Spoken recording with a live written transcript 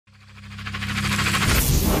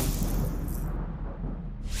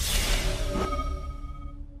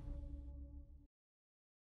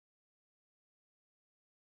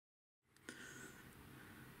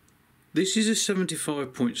This is a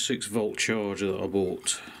 75.6 volt charger that I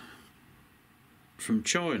bought from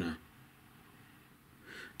China.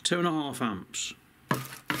 2.5 amps.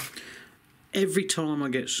 Every time I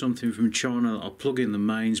get something from China that I plug in the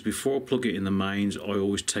mains, before I plug it in the mains I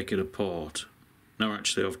always take it apart. Now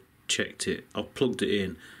actually I've checked it, I've plugged it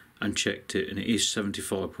in and checked it, and it is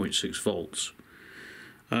 75.6 volts.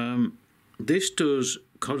 This does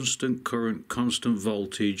constant current, constant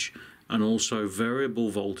voltage, and also variable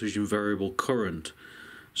voltage and variable current.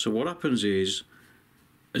 So what happens is,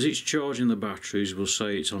 as it's charging the batteries, we'll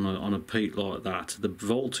say it's on a peak like that, the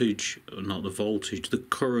voltage, not the voltage, the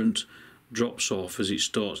current drops off as it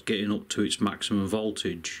starts getting up to its maximum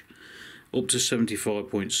voltage, up to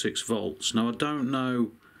 75.6 volts. Now I don't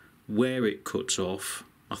know where it cuts off.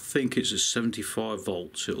 I think it's at 75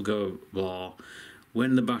 volts it'll go bar.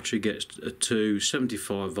 When the battery gets to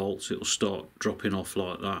 75 volts it'll start dropping off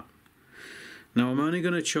like that. Now I'm only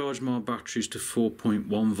going to charge my batteries to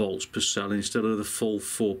 4.1 volts per cell instead of the full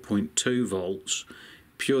 4.2 volts,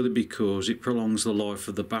 purely because it prolongs the life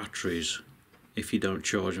of the batteries if you don't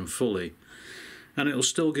charge them fully. And it'll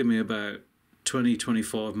still give me about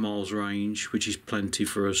 20-25 miles range, which is plenty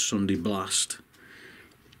for a Sunday blast.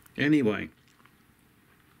 Anyway,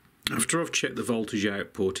 after I've checked the voltage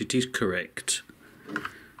output, it is correct.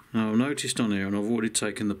 Now I've noticed on here, and I've already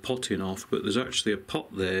taken the potting off, but there's actually a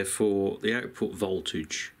pot there for the output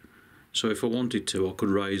voltage. So if I wanted to, I could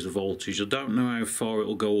raise the voltage. I don't know how far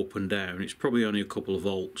it'll go up and down. It's probably only a couple of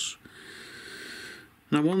volts.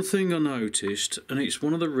 Now one thing I noticed, and it's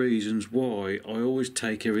one of the reasons why I always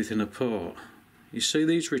take everything apart. You see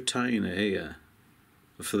these retainer here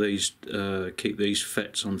for these keep these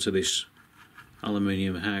FETs onto this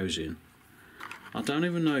aluminium housing. I don't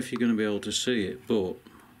even know if you're going to be able to see it, but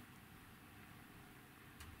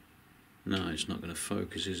no, it's not going to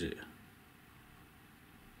focus, is it?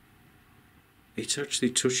 It's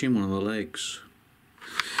actually touching one of the legs.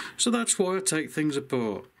 So that's why I take things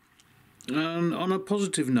apart. And on a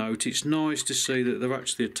positive note, it's nice to see that they've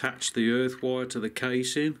actually attached the earth wire to the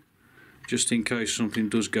casing, just in case something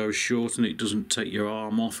does go short and it doesn't take your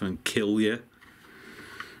arm off and kill you.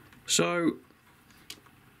 So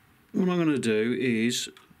what I'm going to do is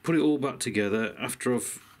put it all back together after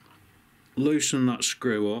I've loosened that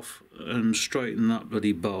screw off and straightened that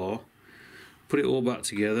bloody bar. Put it all back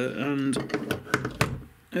together, and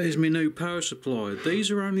there's my new power supply. These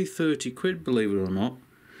are only 30 quid, believe it or not,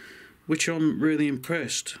 which I'm really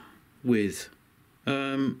impressed with.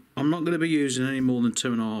 I'm not going to be using any more than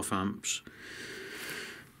 2.5 amps.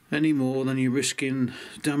 Any more than you're risking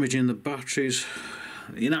damaging the batteries.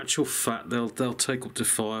 In actual fact, they'll take up to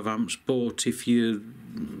 5 amps, but if you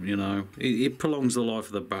know, it prolongs the life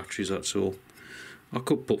of the batteries, that's all. I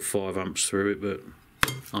could put 5 amps through it, but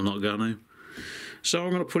I'm not going to. So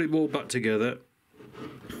I'm going to put it all back together,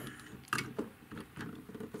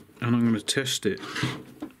 and I'm going to test it.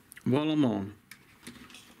 While I'm on,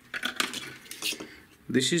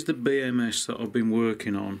 this is the BMS that I've been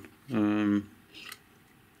working on,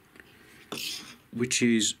 which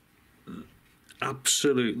is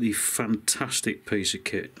absolutely fantastic piece of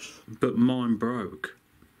kit, but mine broke.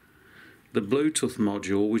 The Bluetooth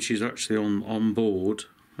module, which is actually on board,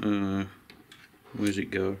 where's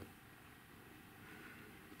it go?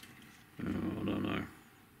 Oh, I don't know.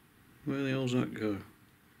 Where the hell's that go?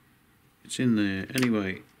 It's in there.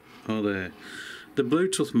 Anyway, oh there. The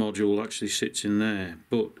Bluetooth module actually sits in there,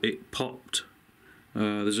 but it popped.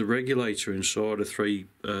 There's a regulator inside, a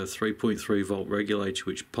 3.3 volt regulator,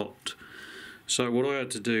 which popped. So what I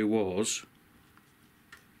had to do was,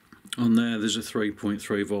 on there's a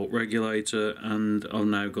 3.3 volt regulator, and I've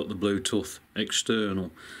now got the Bluetooth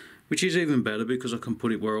external, which is even better because I can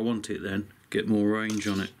put it where I want it then, get more range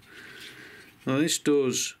on it. Now this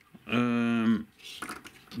does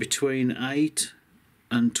between 8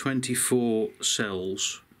 and 24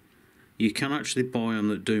 cells. You can actually buy them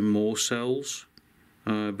that do more cells,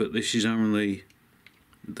 but this is only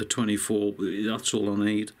the 24, that's all I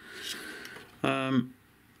need.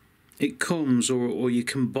 It comes, or you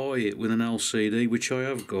can buy it with an LCD, which I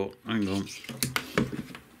have got. Hang on,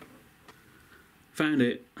 found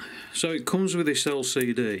it. So it comes with this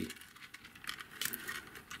LCD.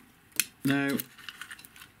 Now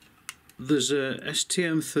there's a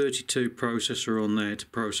STM32 processor on there to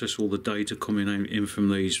process all the data coming in from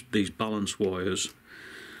these balance wires,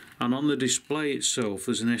 and on the display itself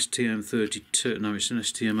there's an STM32, no, it's an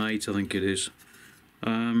STM8 I think it is,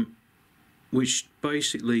 which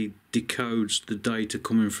basically decodes the data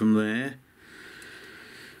coming from there.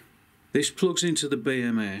 This plugs into the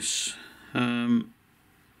BMS.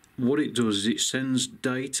 what it does is it sends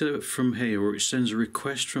data from here, or it sends a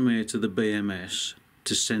request from here to the BMS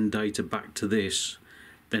to send data back to this.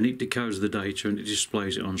 Then it decodes the data and it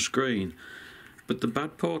displays it on screen. But the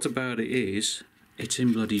bad part about it is it's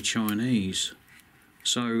in bloody Chinese.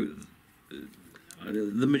 So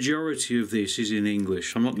the majority of this is in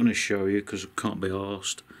English. I'm not going to show you because I can't be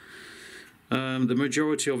arsed. The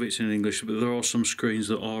majority of it's in English, but there are some screens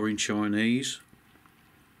that are in Chinese.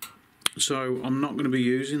 So I'm not going to be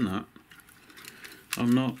using that.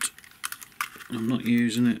 I'm not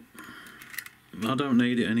using it. I don't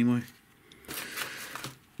need it anyway.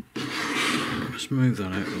 Let's move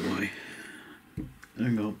that out of the way.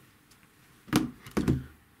 Hang on.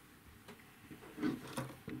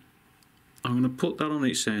 I'm going to put that on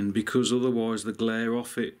its end because otherwise the glare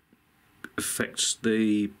off it affects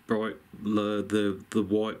the the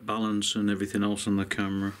white balance and everything else on the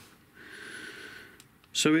camera.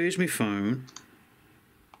 So here's my phone.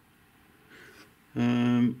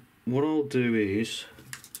 What I'll do is,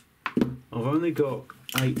 I've only got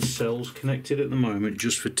 8 cells connected at the moment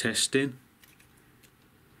just for testing,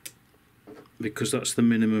 because that's the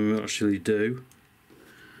minimum we actually do.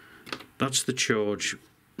 That's the charge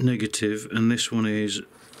negative, and this one is,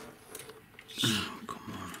 oh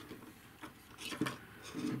come on,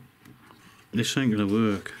 this ain't gonna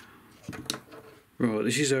work. Right,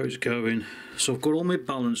 this is how it's going. So I've got all my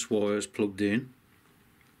balance wires plugged in.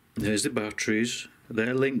 There's the batteries.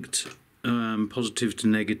 They're linked positive to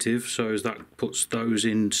negative, so as that puts those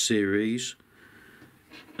in series.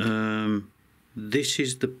 This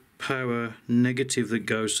is the power negative that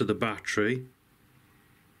goes to the battery,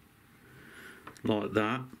 like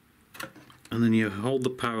that. And then you hold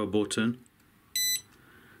the power button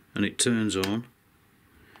and it turns on.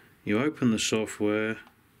 You open the software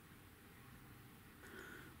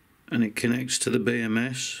and it connects to the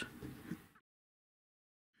BMS,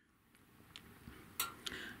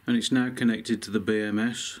 and it's now connected to the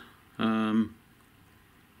BMS.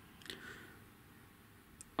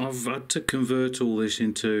 I've had to convert all this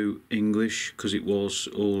into English because it was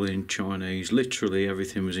all in Chinese. Literally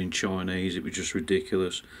everything was in Chinese. It was just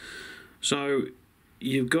ridiculous. So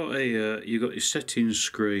you've got your settings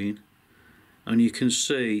screen, and you can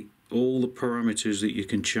see all the parameters that you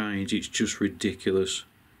can change. It's just ridiculous.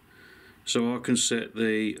 So I can set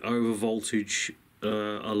the over voltage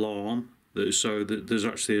alarm, so that there's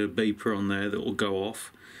actually a beeper on there that will go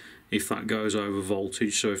off if that goes over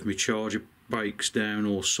voltage. So if my charger breaks down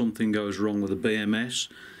or something goes wrong with the BMS,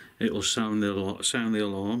 it will sound the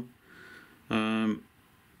alarm.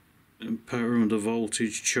 Power under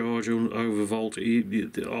voltage, charge over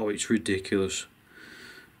voltage. Oh, it's ridiculous.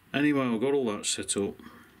 Anyway, I've got all that set up.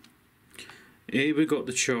 Here we've got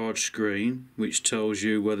the charge screen, which tells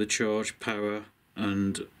you where the charge, power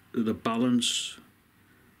and the balance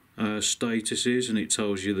status is, and it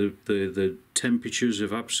tells you the temperatures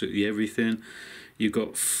of absolutely everything. You've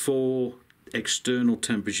got 4 external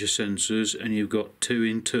temperature sensors and you've got 2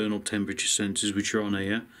 internal temperature sensors, which are on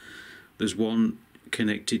here. There's one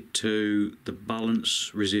connected to the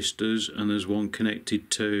balance resistors, and there's one connected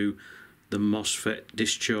to the MOSFET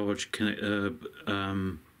discharge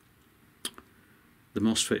the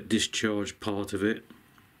MOSFET discharge part of it.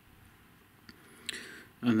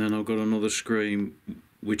 And then I've got another screen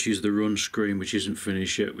which is the run screen, which isn't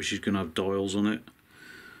finished yet, which is going to have dials on it.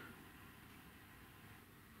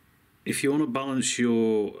 If you want to balance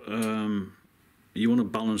your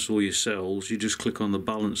all your cells, you just click on the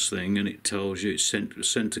balance thing and it tells you it's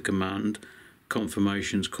sent a command,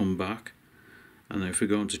 confirmations come back. And then if we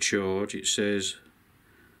go on to charge, it says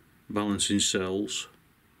balancing cells,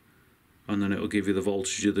 and then it'll give you the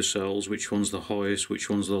voltage of the cells, which one's the highest, which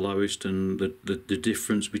one's the lowest, and the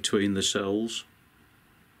difference between the cells,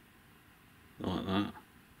 like that.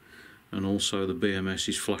 And also the BMS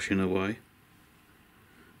is flashing away,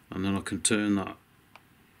 and then I can turn that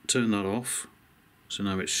off, so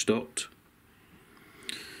now it's stopped.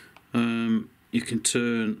 You can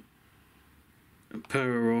turn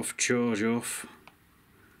power off, charge off,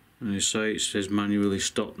 and you say it says manually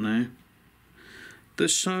stop now.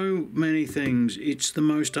 There's so many things. It's the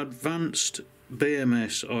most advanced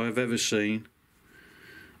BMS I've ever seen,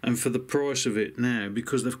 and for the price of it now,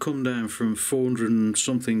 because they've come down from 400 and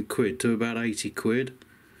something quid to about 80 quid.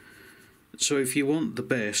 So if you want the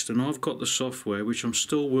best, and I've got the software which I'm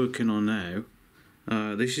still working on now.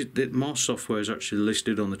 My software is actually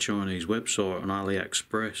listed on the Chinese website on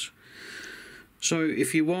AliExpress. So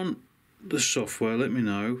if you want the software, let me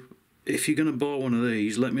know. If you're going to buy one of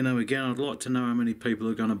these, let me know again. I'd like to know how many people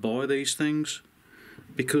are going to buy these things,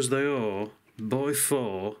 because they are by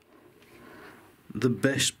far the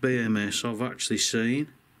best BMS I've actually seen.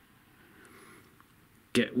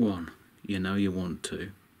 get one, you know you want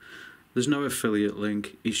to. There's no affiliate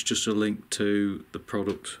link, it's just a link to the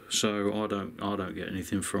product, so I don't get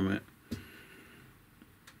anything from it.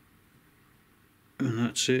 And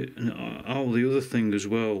that's it. And oh, the other thing as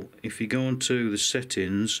well, if you go onto the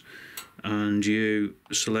settings and you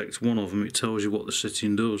select one of them, it tells you what the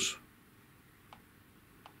setting does,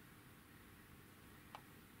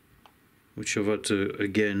 which I've had to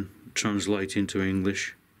again translate into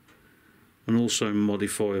English, and also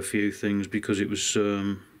modify a few things because it was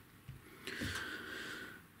a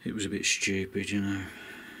bit stupid, you know.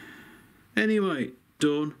 Anyway,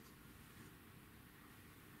 done.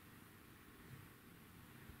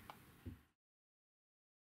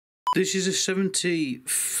 This is a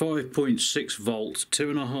 75.6 volt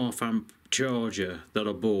 2.5 amp charger that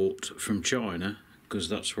I bought from China, because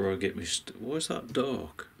that's where I get my why is that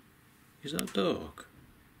dark? Is that dark?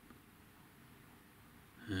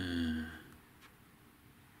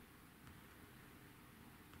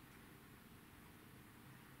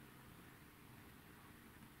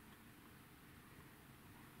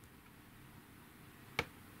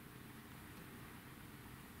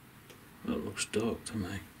 That looks dark to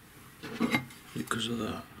me. Because of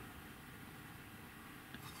that.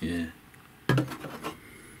 Yeah.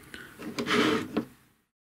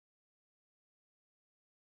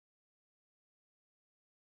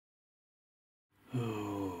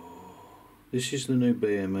 Oh, this is the new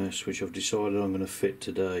BMS which I've decided I'm going to fit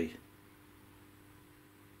today.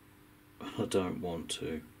 I don't want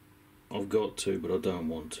to. I've got to, but I don't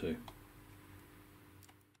want to.